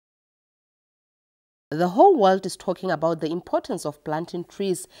The whole world is talking about the importance of planting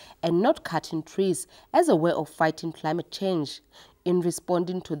trees and not cutting trees as a way of fighting climate change. In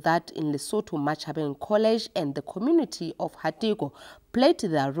responding to that, in Lesotho, Machabeng College and the community of Hatiko played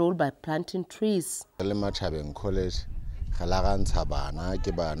their role by planting trees. Le Machabeng College, Khalagantsha bana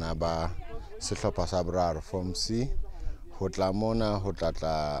ke bana ba sehlopha sa boraro form C. Ho tla mona ho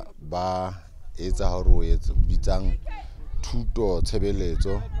tla ba etsa hore o etse bitsang thuto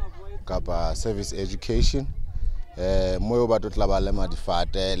tshebeletso kapa service education moyo ba tla ba lema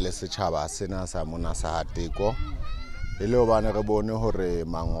difate le setjhaba sena sa mona sa Hatiko e le bana re bone hore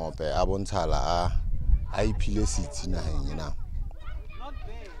mangope a bontshala a iphile sitsi naheng ena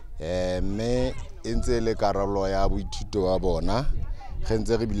me entse le karolo ya boithuto wa bona ge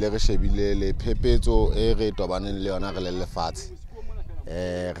ntse re bile re shebile le phepetso e re tobaneng le yona re le lefatshe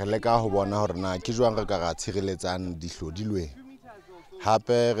re leka ho bona hore na ke jwang re ka ga tshireletsang dihlodilwe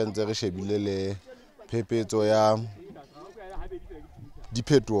hape re ntse re shebile le phepetso ya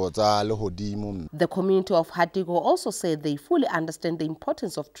diphethoho tsa lehodimo. The community of Hatiko also said they fully understand the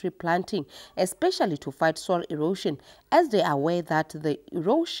importance of tree planting, especially to fight soil erosion, as they are aware that the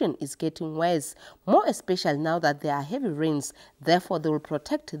erosion is getting worse, more especially now that there are heavy rains. Therefore, they will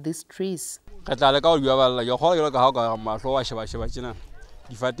protect these trees.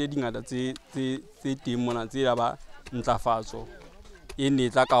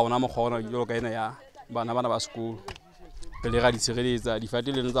 Pele ga ditshireletsa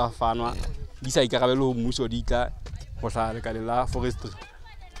difate le ntsa fanwa di sa ikarabelo ho mmuso di tla go tla le ka la forestry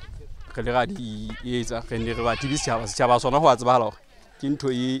re le ga di etsa re ne re ba tibisa setjhaba sona ho a tsebala hore ke ntho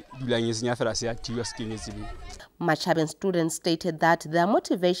e dulang e senya fela se ya thiwa se kenetse le. Machabeng students stated that their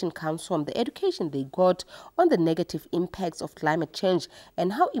motivation comes from the education they got on the negative impacts of climate change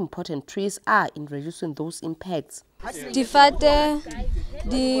and how important trees are in reducing those impacts. Difate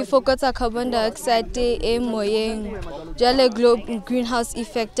di fokotsa carbon dioxide e moyeng jale globe greenhouse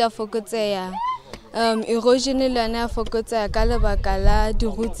effect ya fokotseya erosion le yona fokotseya ka lebaka la di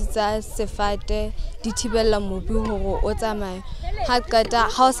roots tsa sefate di thibela mobu hore o tsamaye ha qeta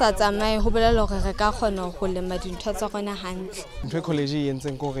ha o sa tsamaye ho bolela hore re ka kgona go lema dintho tsa rona hantle. Ntwe college e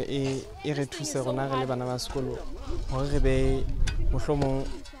entseng gore e re thuse rona re le bana ba sekolo hore re be mohlomong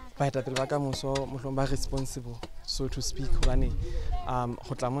baetapele ba ka moso mohlomong ba responsible, so to speak, hobane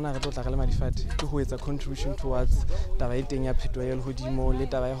go tla mona re tla re le madifate ke ho etsa contribution towards taba e teng ya phethoho ya lehodimo le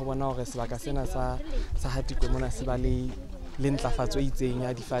taba ya ho bona hore sebaka sena sa Hatiko mona se ba le ntlafatso e itseng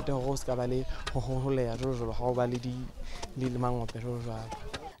ya difate hore o se ka ba le ho holeya jolo ha o ba le mangope jolo.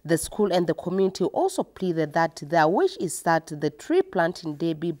 The school and the community also pleaded that their wish is that the tree planting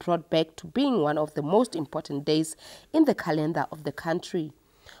day be brought back to being one of the most important days in the calendar of the country.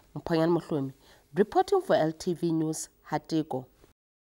 Reporting for LTV News, Hatiko.